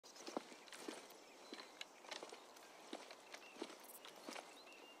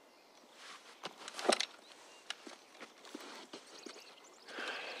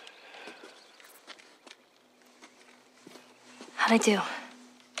How'd I do?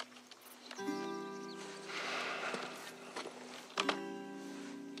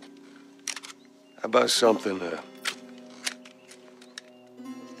 How about something a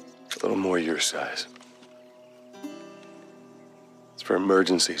little more your size? It's for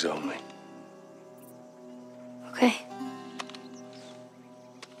emergencies only. Okay.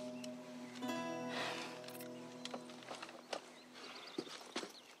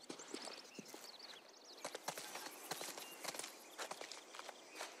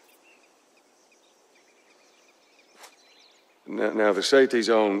 Now the safety's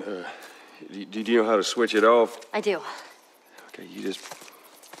on. Do you know how to switch it off? I do. Okay, you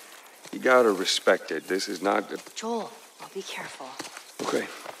gotta respect it. This is not... Joel, I'll be careful. Okay.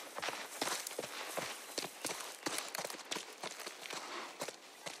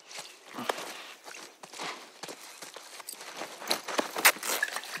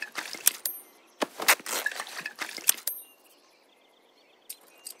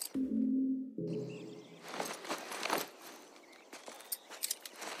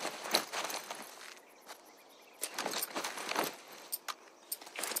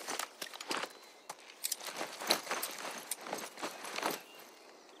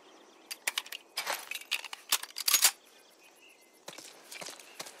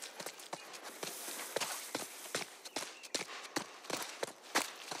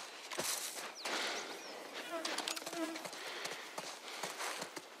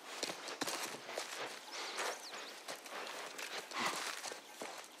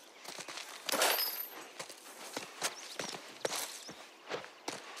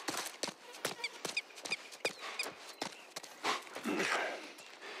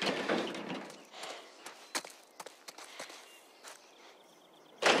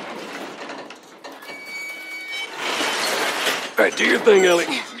 All right, do your thing, Ellie.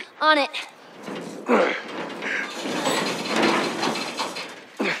 On it.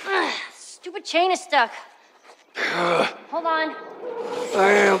 Stupid chain is stuck. Hold on. I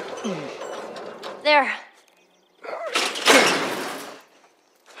am. There.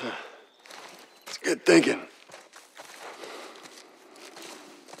 It's good thinking.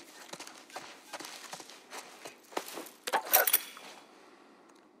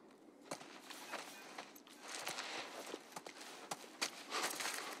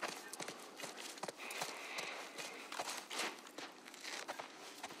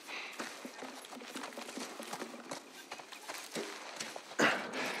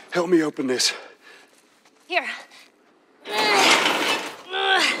 Help me open this. Here.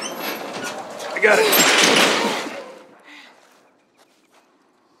 I got it.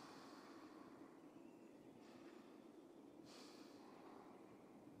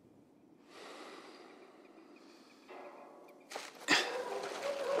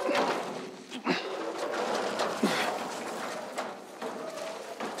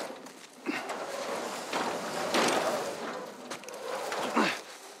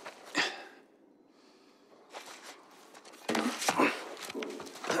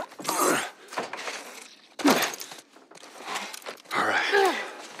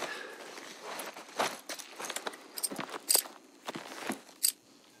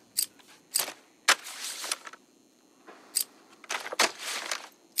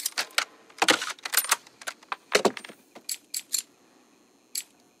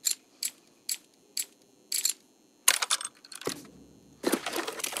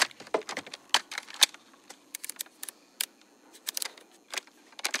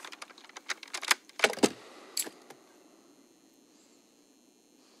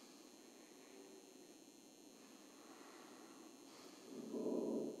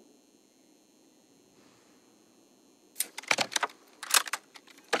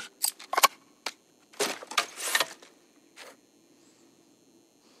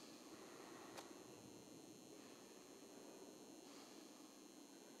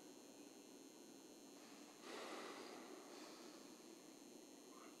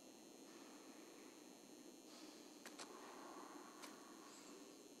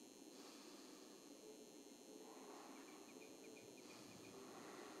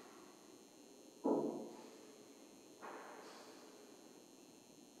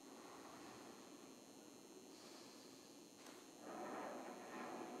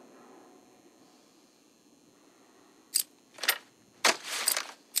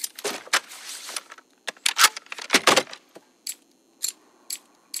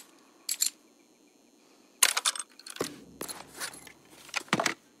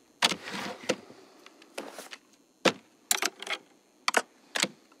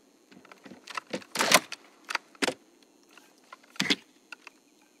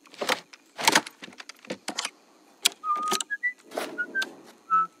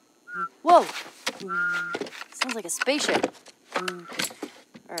 Whoa! Sounds like a spaceship.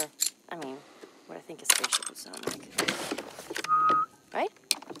 Or, I mean, what I think a spaceship would sound like. Right?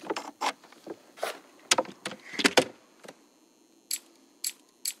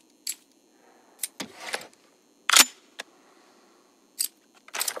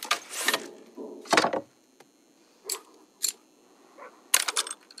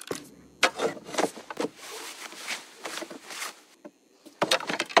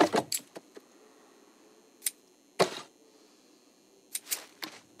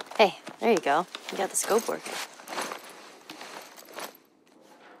 Hey, there you go. You got the scope working.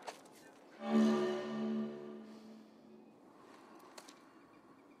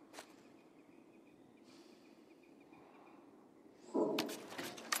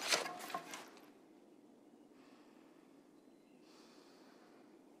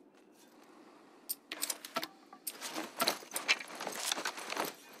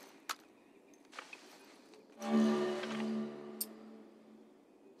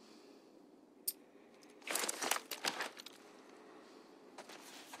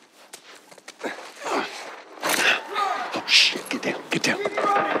 Oh, shit. Get down. Get down.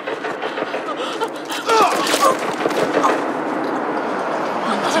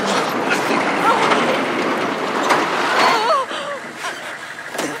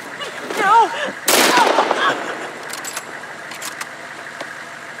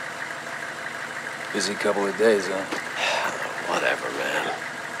 Busy couple of days, huh? Whatever, man.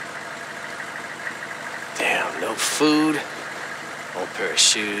 Damn, no food, old pair of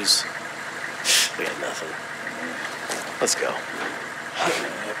shoes. We got nothing. Let's go.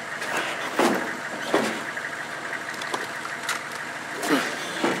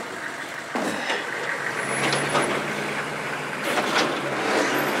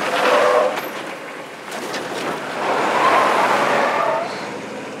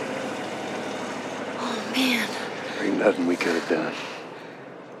 Man, Ain't nothing we could have done.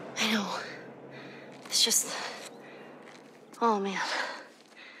 I know. It's just... Oh, man.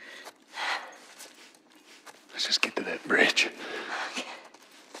 Let's just get to that bridge. Okay.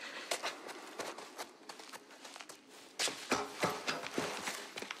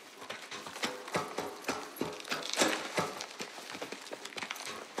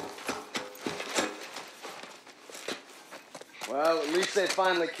 Well, at least they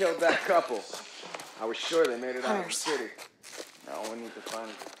finally killed that couple. I was sure they made it out of the Hunters. city. Now all we need to find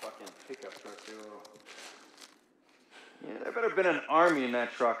is a fucking pickup truck too. Yeah, there better have been an army in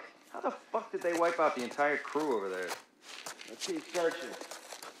that truck. How the fuck did they wipe out the entire crew over there? Let's keep searching.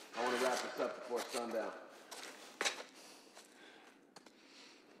 I want to wrap this up before sundown.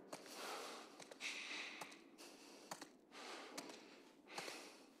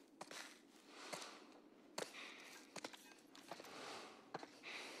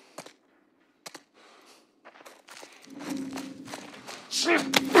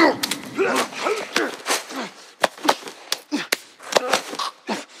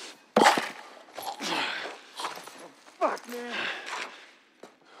 Fuck, man.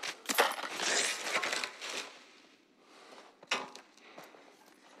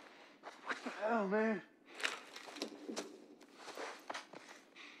 What the hell, man?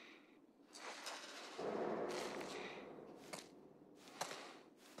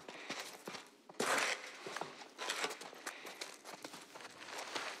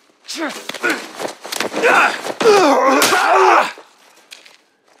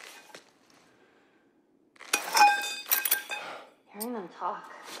 Hearing them talk,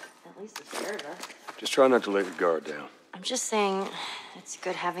 at least it scared us. Just try not to let your guard down. I'm just saying, it's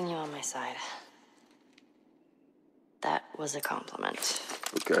good having you on my side. That was a compliment.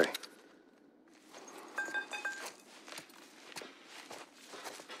 Okay.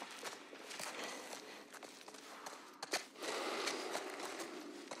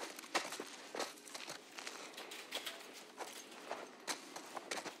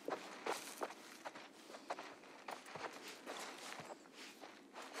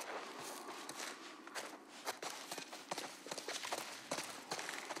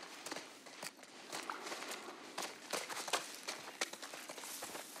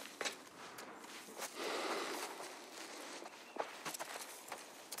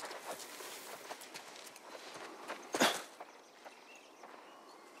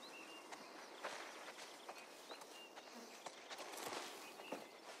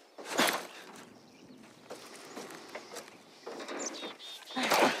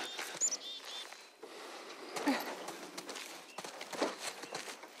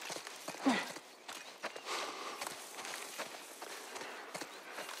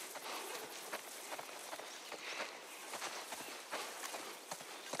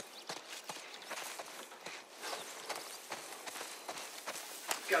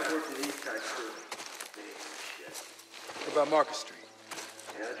 kind of crew. They ain't shit. What about Market Street?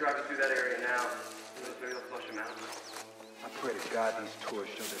 Yeah, they're driving through that area now. Maybe they'll flush them out. I pray to God these tours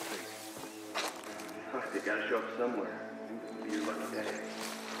show their face. Fuck, they gotta show up somewhere. This will be your lucky day.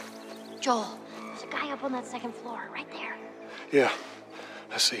 Joel, there's a guy up on that second floor, right there. Yeah,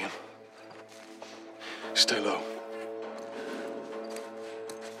 I see him. Stay low.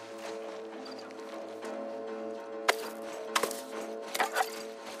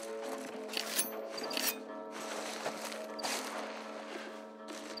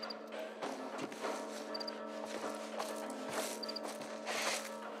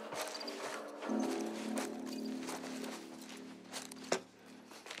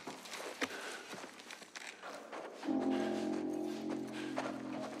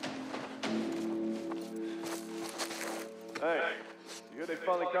 Hey, you hear they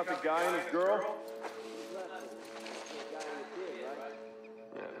finally caught the guy and his girl?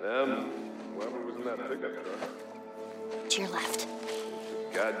 Yeah, them, whoever was in that pickup truck. To your left.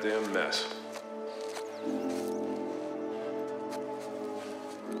 Goddamn mess.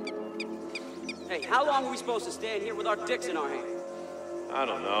 Hey, how long are we supposed to stand here with our dicks in our hands? I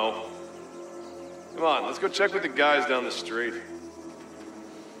don't know. Come on, let's go check with the guys down the street.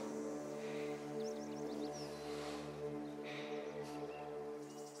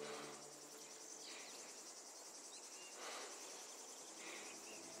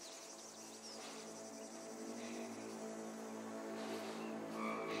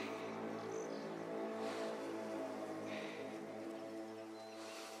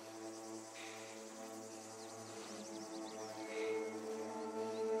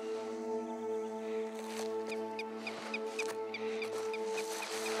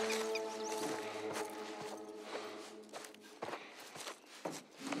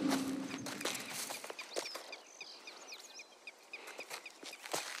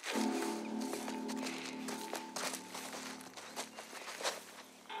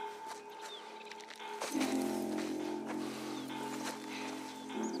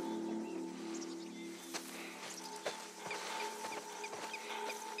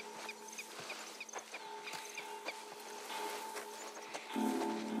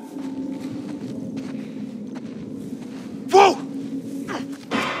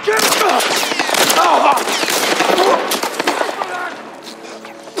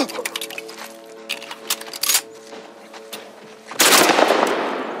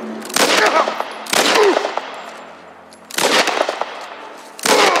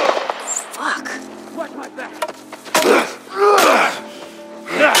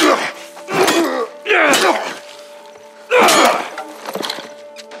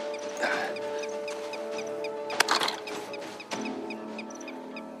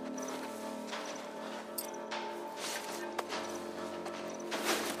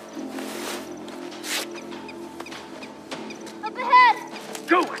 Up ahead!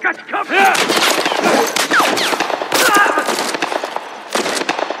 Go! I got you covered!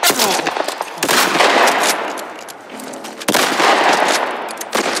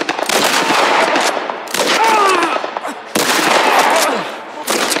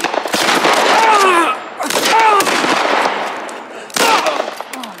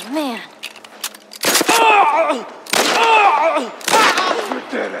 Oh, man. You're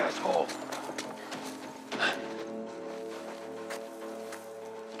dead, asshole.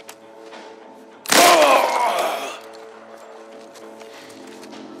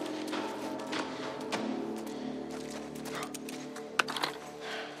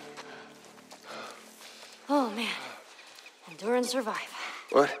 Oh, man. Endure and survive.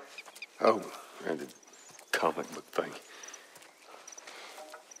 What? Oh, and the comic book thing.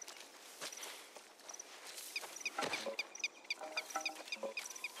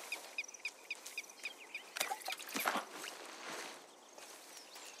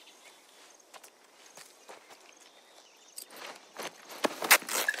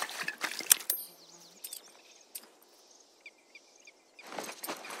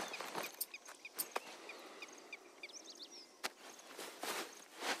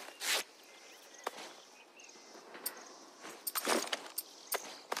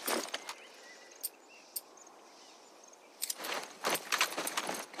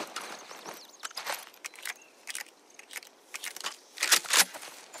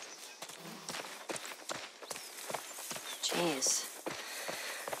 Jeez.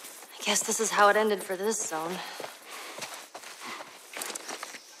 I guess this is how it ended for this zone.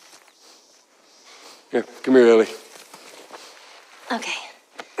 Here, come here, Ellie. Okay.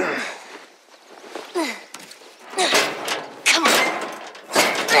 Come on.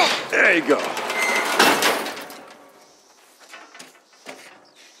 There you go.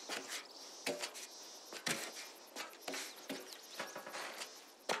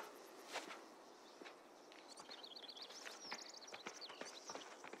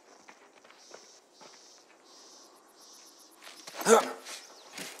 We're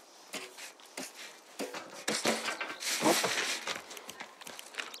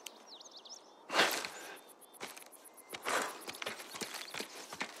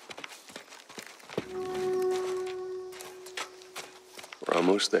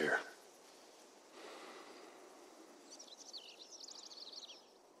almost there.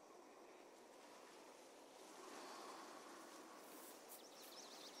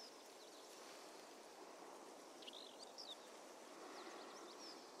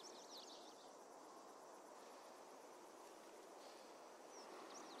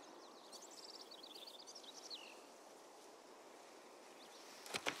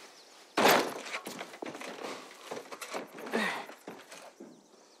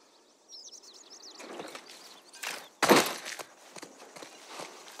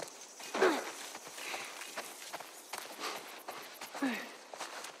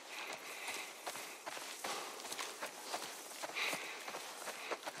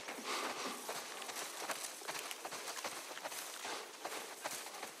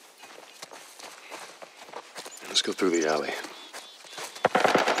 Let's go through the alley.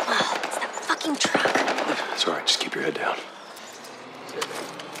 Oh, it's that fucking truck. It's all right. Just keep your head down.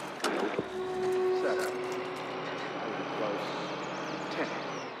 Set up. 10.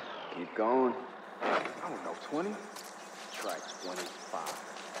 Keep going. I don't know, 20? Try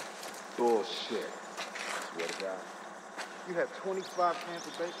 25. Bullshit. Swear to God. You have 25 cans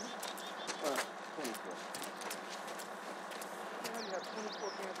of bacon? 24. How do you have 24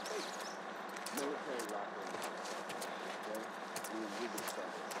 cans of bacon? Military locker. Okay? You and you can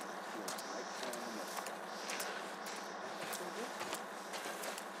stand it. You and Mike and the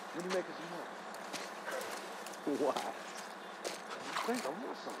when you making some more? Why? I think I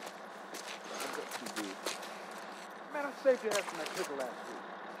want some. I bet you do. Man, I saved your ass from that pickle last week.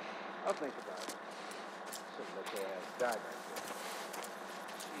 I'll think about it. Shouldn't let your ass die right there.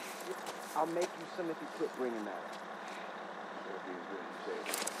 I'll make you some if you quit bringing that up. It'll be as good as you say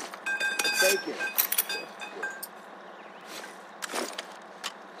it. Bacon.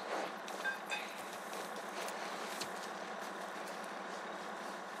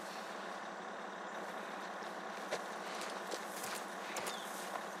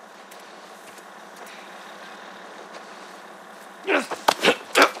 Yes,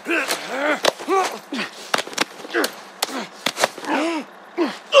 good.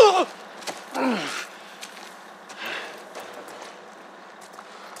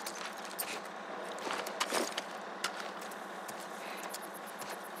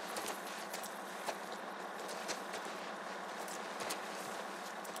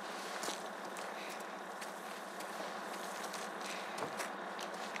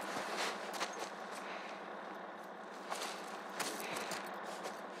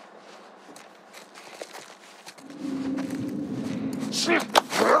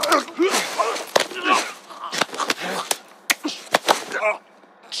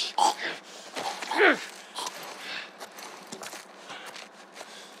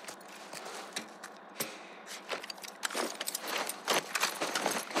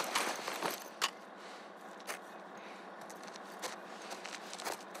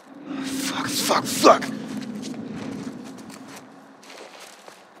 Fuck!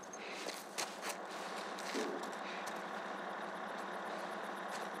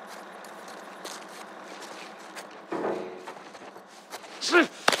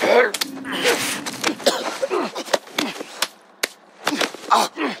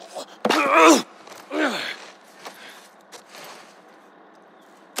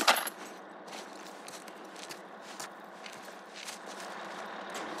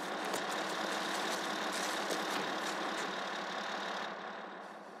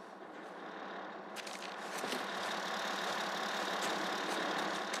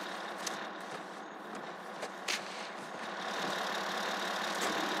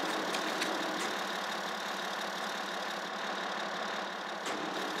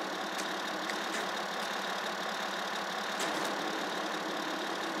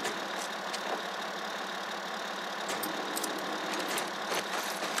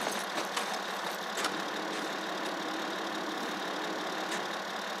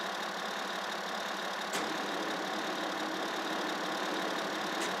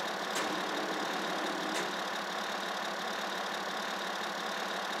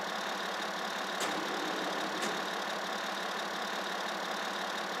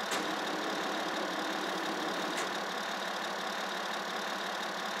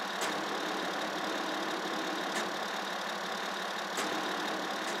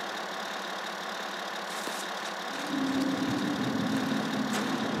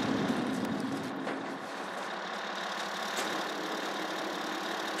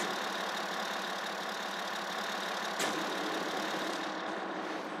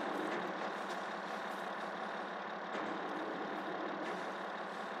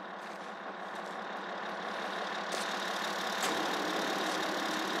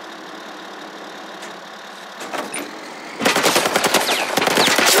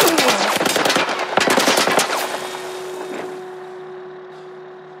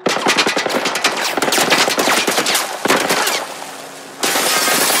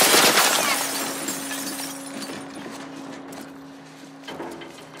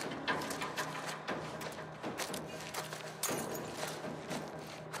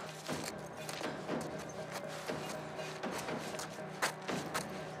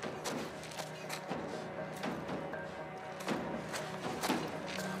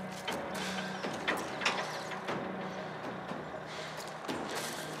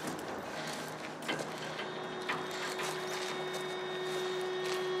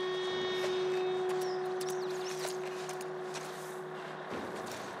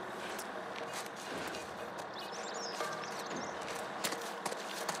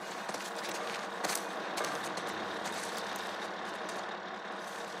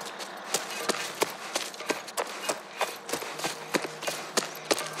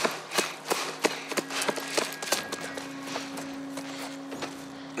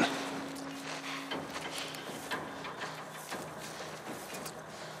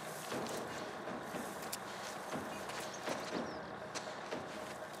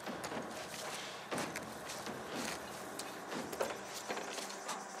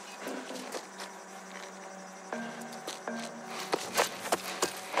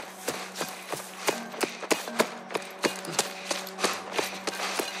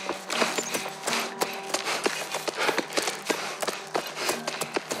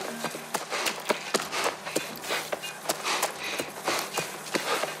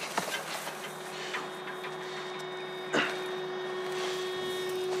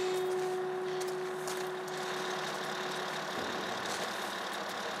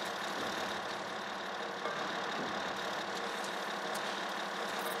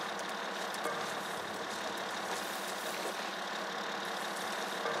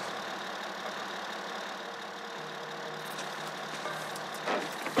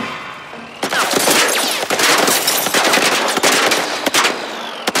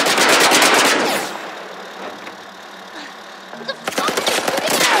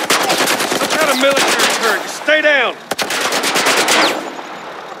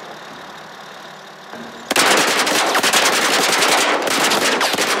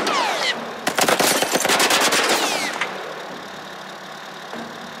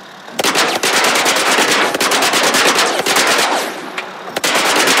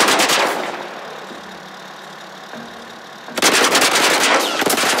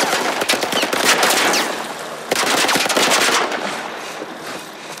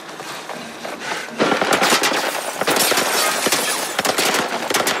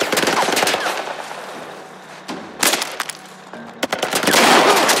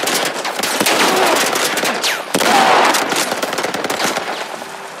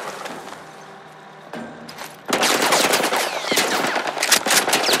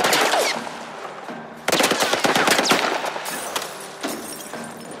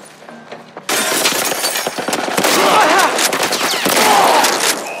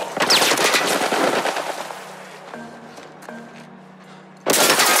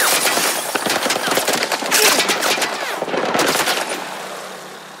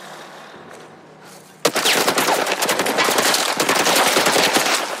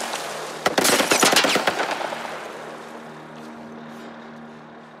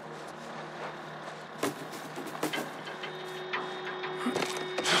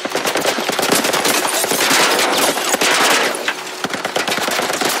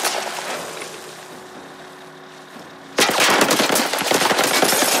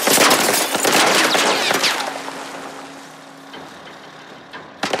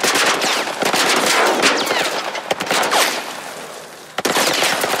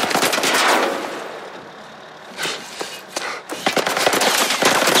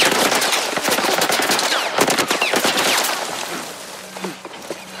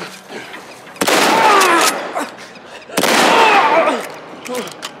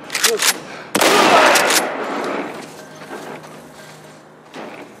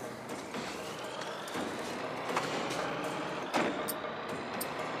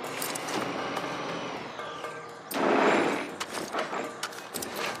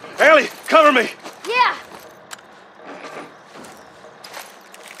 Cover me! Yeah!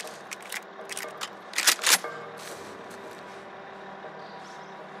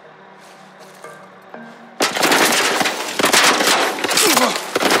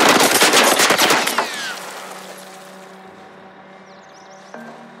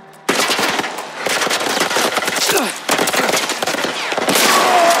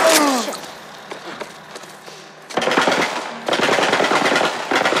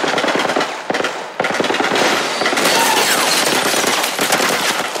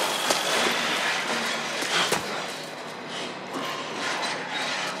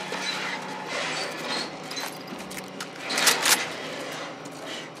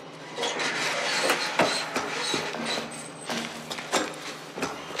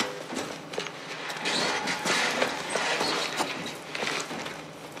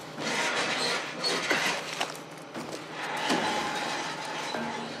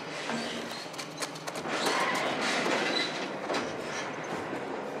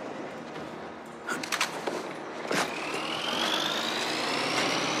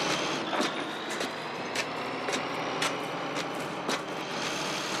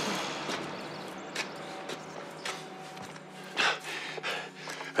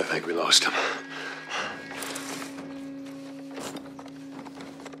 I think we lost him.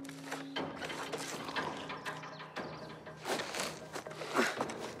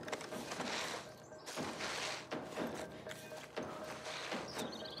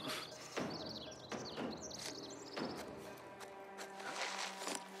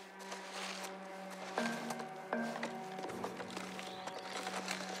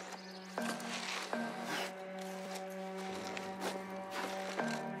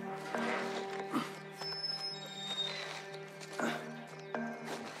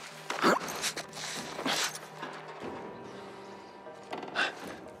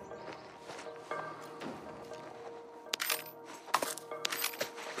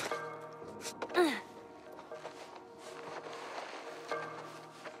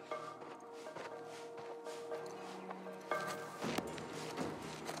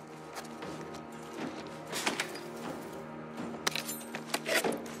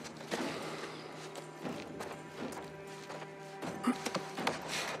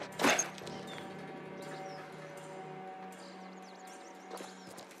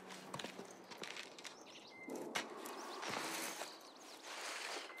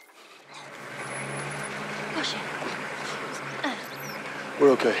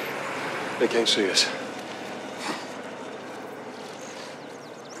 We're okay. They can't see us.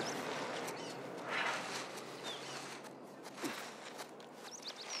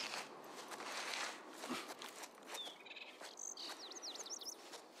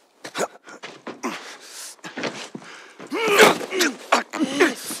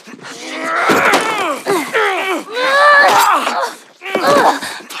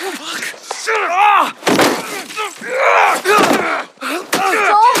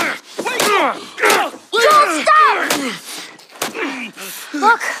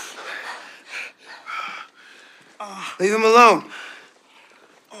 Leave him alone.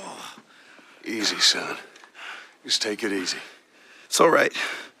 Easy, son. Just take it easy. It's all right.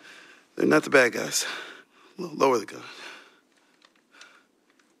 They're not the bad guys. Lower the gun.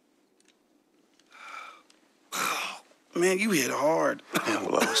 Man, you hit hard. Yeah,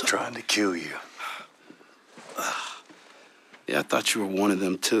 well, I was trying to kill you. Yeah, I thought you were one of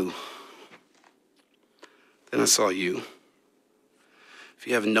them, too. Then I saw you. If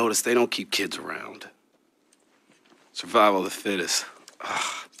you haven't noticed, they don't keep kids around. Survival of the fittest.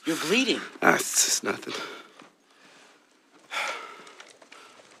 You're bleeding. It's just nothing.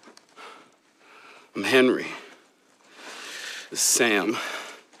 I'm Henry. This is Sam.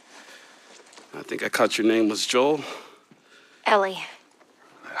 I think I caught your name was Joel. Ellie.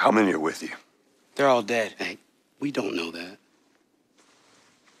 How many are with you? They're all dead. Hey, we don't know that.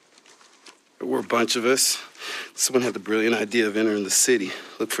 There were a bunch of us. Someone had the brilliant idea of entering the city,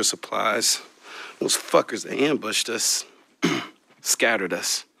 look for supplies. Those fuckers, they ambushed us, scattered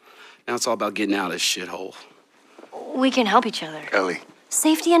us. Now it's all about getting out of this shithole. We can help each other. Ellie.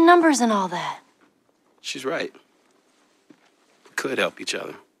 Safety in numbers and all that. She's right. We could help each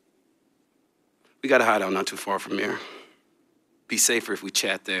other. We got a hideout not too far from here. Be safer if we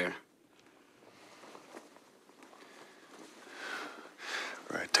chat there.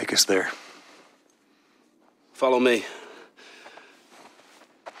 All right, take us there. Follow me.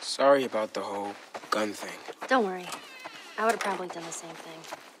 Sorry about the whole gun thing. Don't worry. I would have probably done the same thing.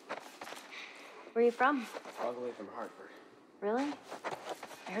 Where are you from? All the way from Hartford. Really?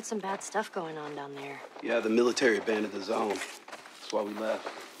 I heard some bad stuff going on down there. Yeah, the military abandoned the zone. That's why we left.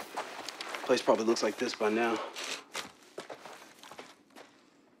 Place probably looks like this by now.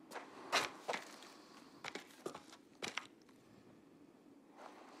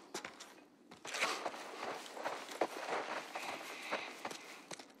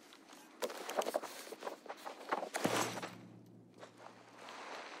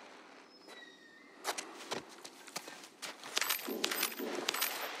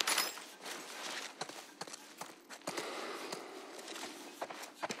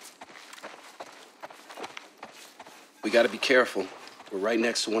 We gotta be careful. We're right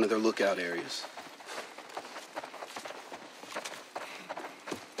next to one of their lookout areas.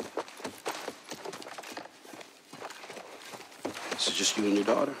 So just you and your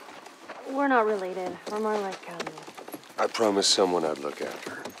daughter? We're not related. We're more like, I promised someone I'd look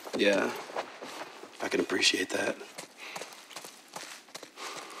after her. Yeah, I can appreciate that.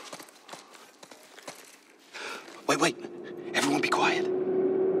 Wait. Everyone be quiet.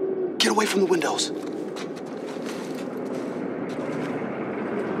 Get away from the windows.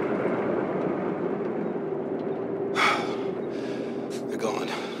 They're gone.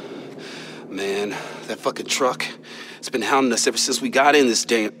 Man, that fucking truck, it's been hounding us ever since we got in this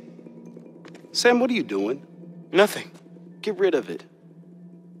damn... Sam, what are you doing? Nothing. Get rid of it.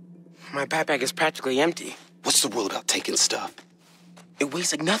 My backpack is practically empty. What's the rule about taking stuff? It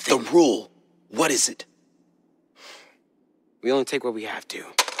weighs like nothing. The rule. What is it? We only take what we have to.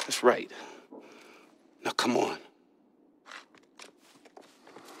 That's right. Now, come on.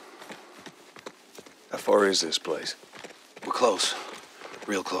 How far is this place? We're close.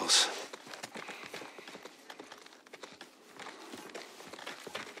 Real close.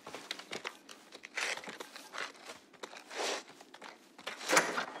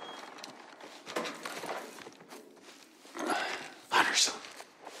 Hunters.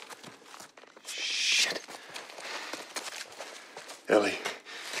 Shit. Ellie,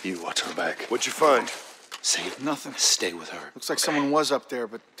 you watch her back. What'd you find? Sam, Nothing. stay with her. Looks like someone was up there,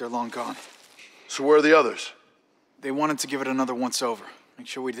 but they're long gone. So where are the others? They wanted to give it another once-over. Make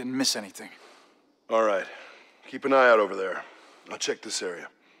sure we didn't miss anything. All right. Keep an eye out over there. I'll check this area.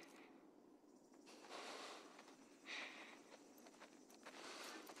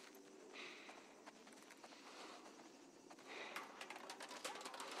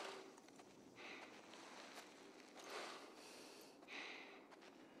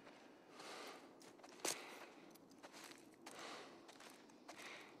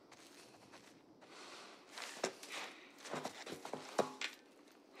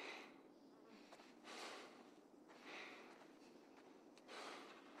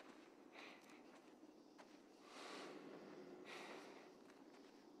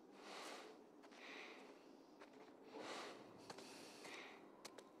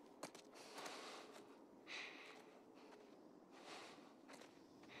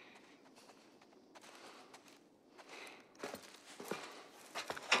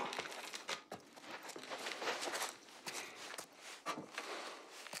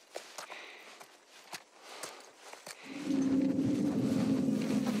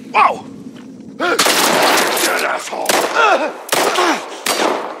 Wow! Dead asshole!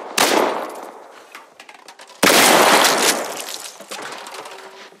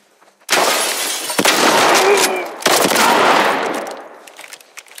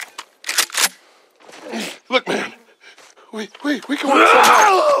 Look, man. We can work something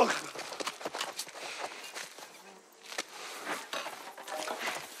out.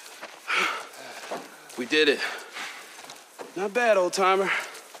 We did it. Not bad, old timer.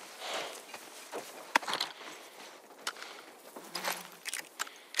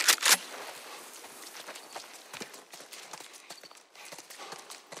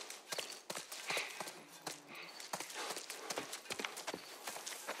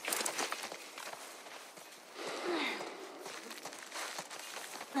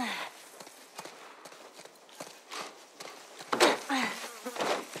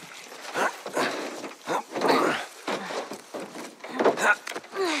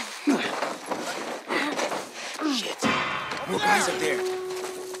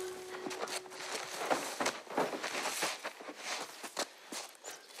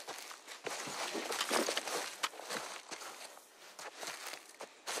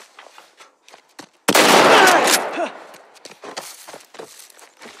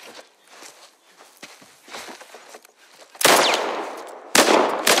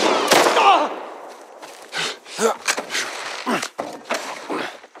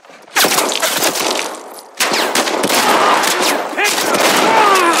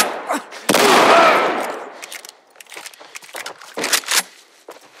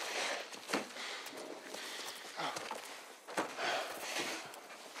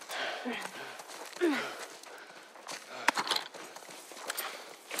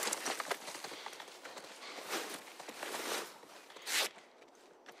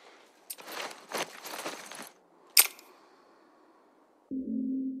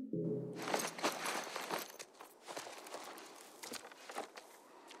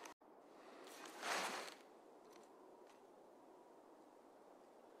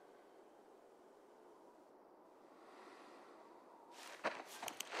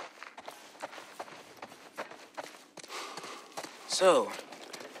 So,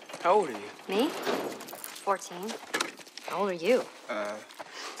 how old are you? Me? 14. How old are you? The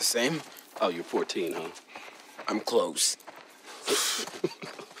same? Oh, you're 14, huh? I'm close.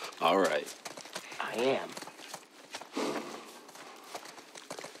 All right. I am.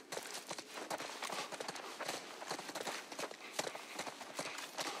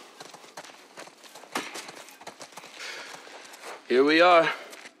 Here we are.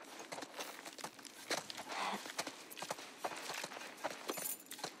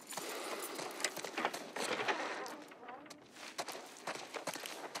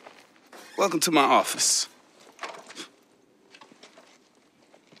 Welcome to my office.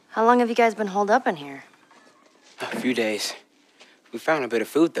 How long have you guys been holed up in here? A few days. We found a bit of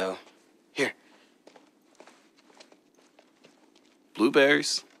food, though. Here.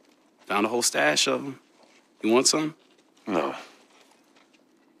 Blueberries. Found a whole stash of them. You want some? No.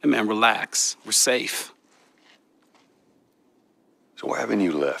 Hey, man, relax. We're safe. So why haven't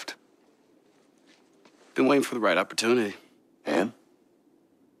you left? Been waiting for the right opportunity. And?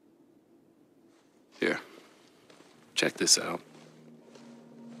 Here. Check this out.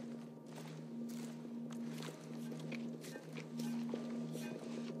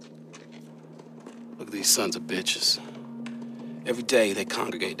 Look at these sons of bitches. Every day they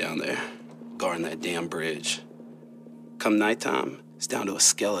congregate down there, guarding that damn bridge. Come nighttime, it's down to a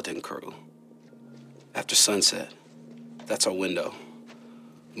skeleton crew. After sunset, that's our window.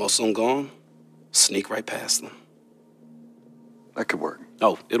 Most of them gone, sneak right past them. That could work.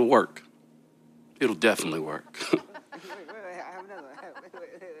 Oh, it'll work. It'll definitely work.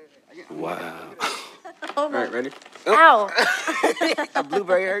 Wow. Oh my. All right, ready? Ow! A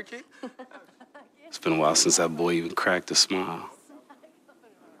blueberry hurt you? It's been a while since that boy even cracked a smile.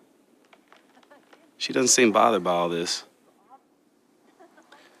 She doesn't seem bothered by all this.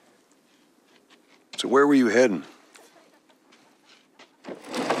 So where were you heading?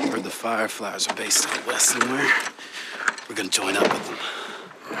 Heard the Fireflies are based out west somewhere. We're gonna join up with them.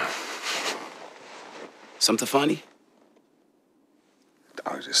 Something funny?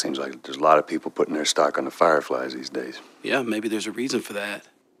 Oh, it just seems like there's a lot of people putting their stock on the Fireflies these days. Yeah, maybe there's a reason for that.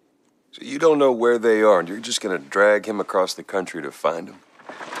 So you don't know where they are, and you're just gonna drag him across the country to find them?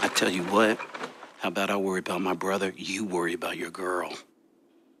 I tell you what, how about I worry about my brother, you worry about your girl.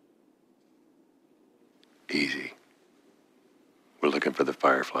 Easy. We're looking for the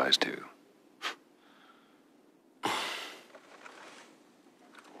Fireflies, too.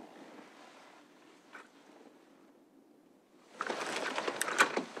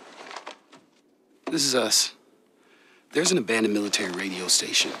 This is us. There's an abandoned military radio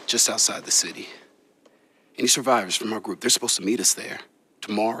station just outside the city. Any survivors from our group, they're supposed to meet us there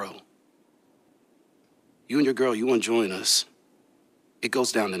tomorrow. You and your girl, you want to join us? It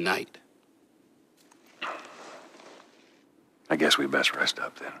goes down tonight. I guess we best rest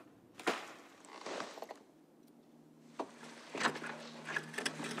up then.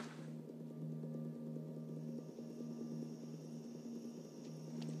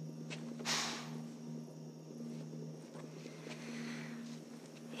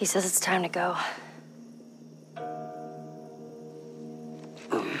 He says it's time to go.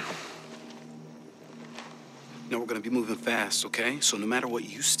 No, we're gonna be moving fast, okay? So no matter what,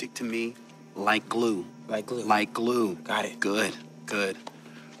 you stick to me like glue. Like glue. Like glue. Got it. Good, good.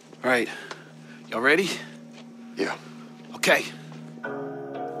 All right, y'all ready? Yeah. Okay.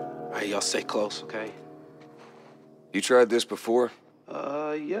 All right, y'all stay close, okay? You tried this before?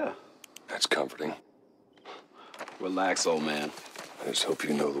 Yeah. That's comforting. Relax, old man. I just hope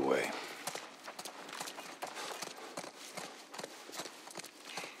you know the way.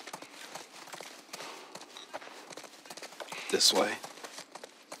 This way.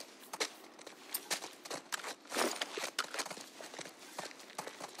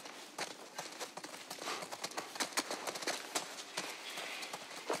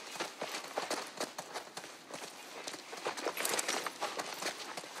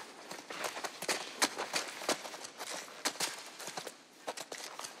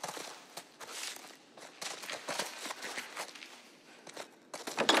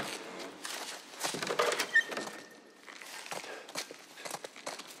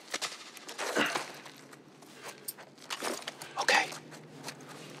 Okay.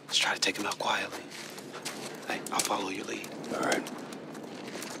 Let's try to take him out quietly. Hey, I'll follow your lead. All right.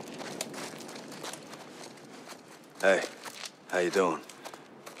 Hey, how you doing?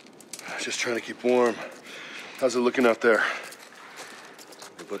 Just trying to keep warm. How's it looking out there?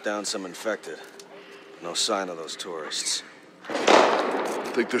 We put down some infected. No sign of those tourists.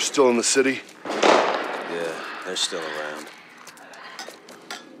 Think they're still in the city? Yeah, they're still around.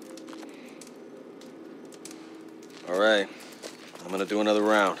 All right. I'm gonna do another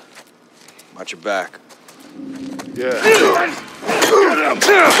round. Watch your back. Yeah. You're gonna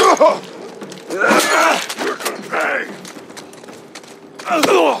pay.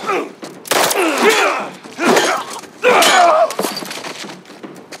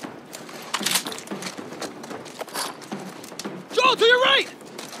 Joel, to your right!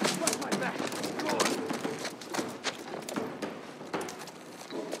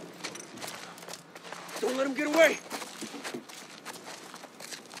 Don't let him get away.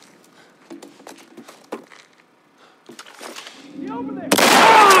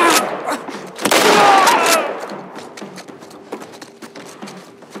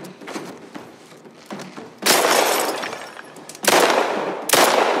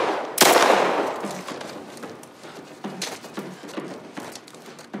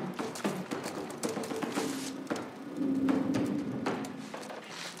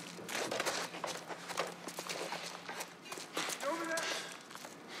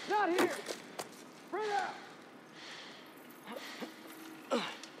 Not here! Spread out!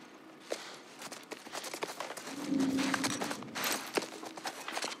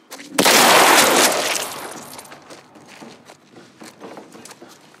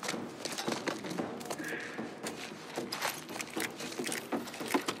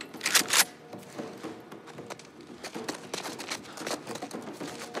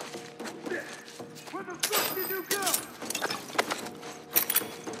 Where the fuck did you go?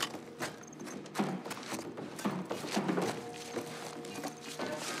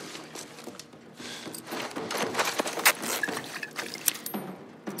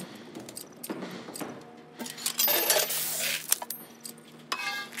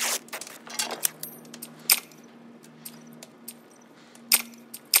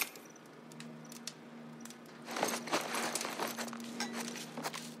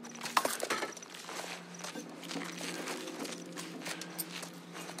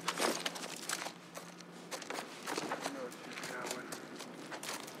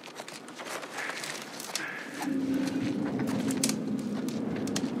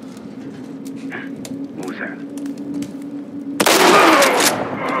 What was that?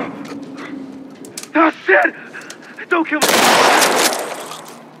 Oh, shit! Don't kill me!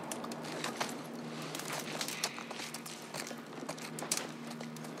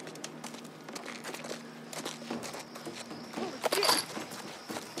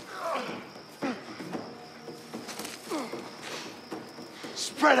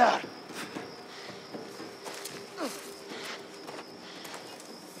 Spread out.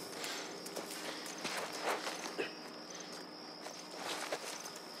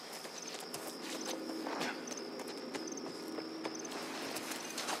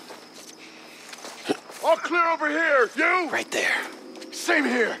 All clear over here. You? Right there. Same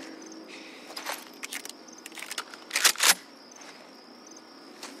here.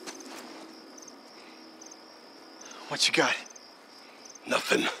 What you got?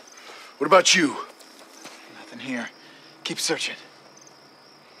 Nothing. What about you? Nothing here. Keep searching.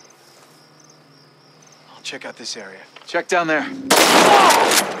 I'll check out this area. Check down there.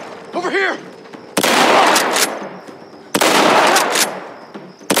 Over here!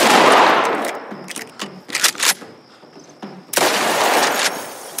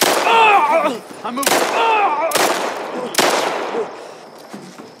 I'm moving.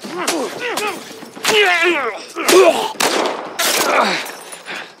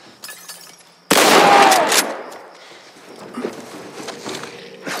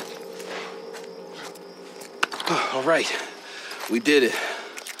 All right. We did it.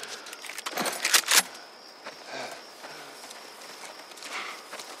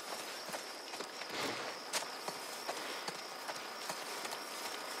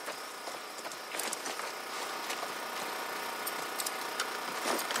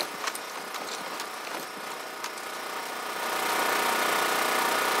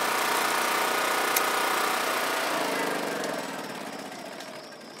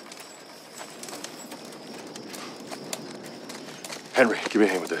 Henry, give me a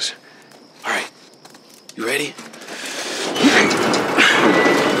hand with this. All right. You ready?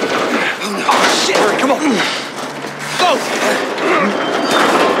 Oh, shit! All right, come on. Go!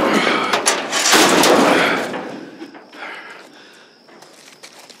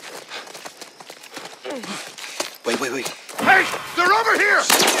 Wait. Hey! They're over here!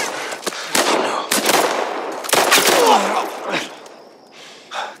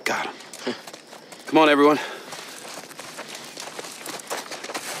 Got him. Come on, everyone.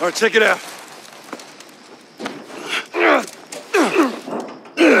 All right, check it out.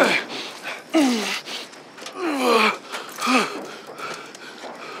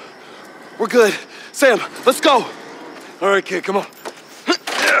 We're good. Sam, let's go. All right, kid, come on.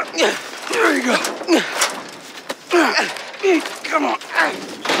 There you go. Come on.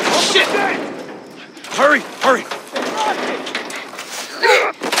 Oh, shit! Hurry, hurry.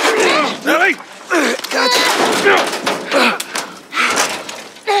 Ellie! Gotcha.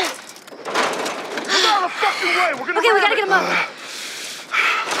 Okay, we gotta get him up.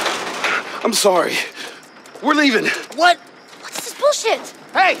 I'm sorry. We're leaving. What? What's this bullshit?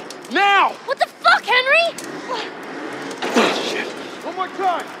 Hey, now! What the fuck, Henry? Shit. One more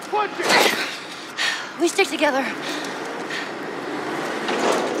time. Punch it. We stick together.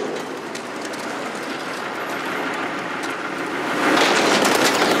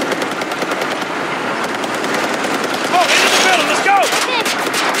 Oh, into the middle, let's go!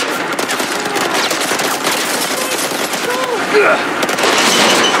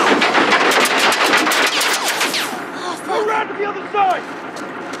 Go around to the other side!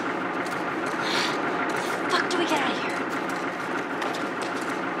 Fuck, do we get out of here?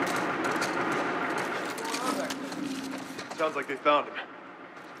 Sounds like they found him.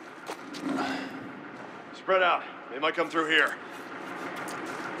 Spread out. They might come through here.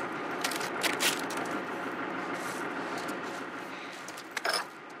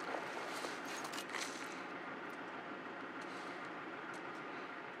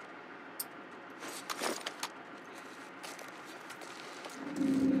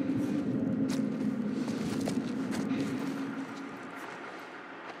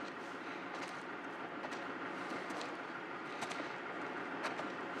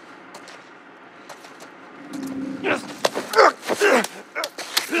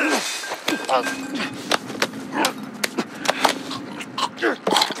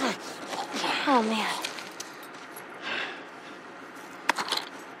 Oh, man.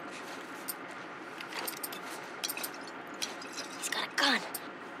 He's got a gun.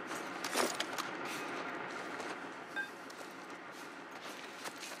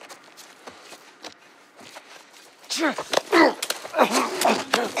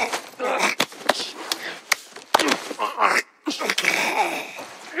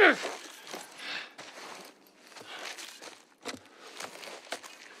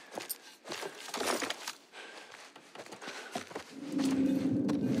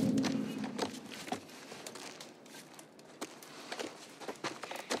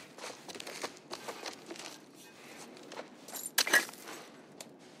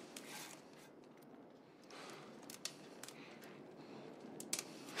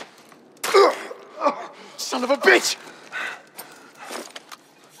 Son of a bitch!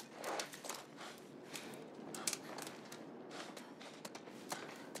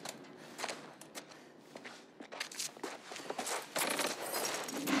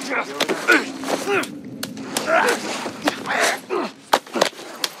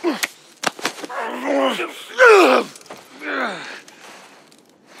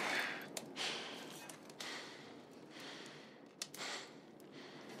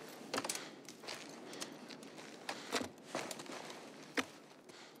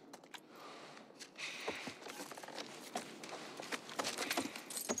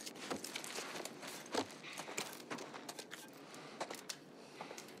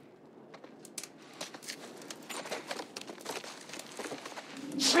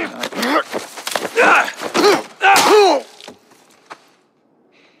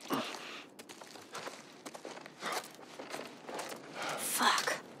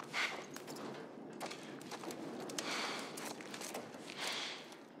 Fuck.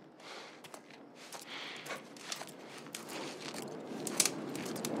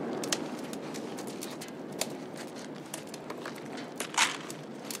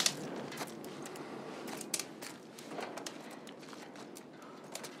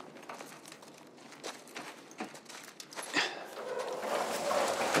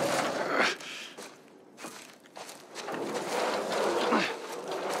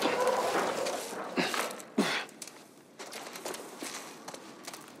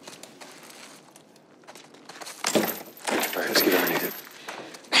 All right, let's get underneath it.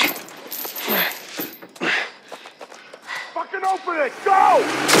 Fucking open it!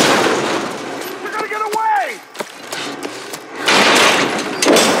 Go!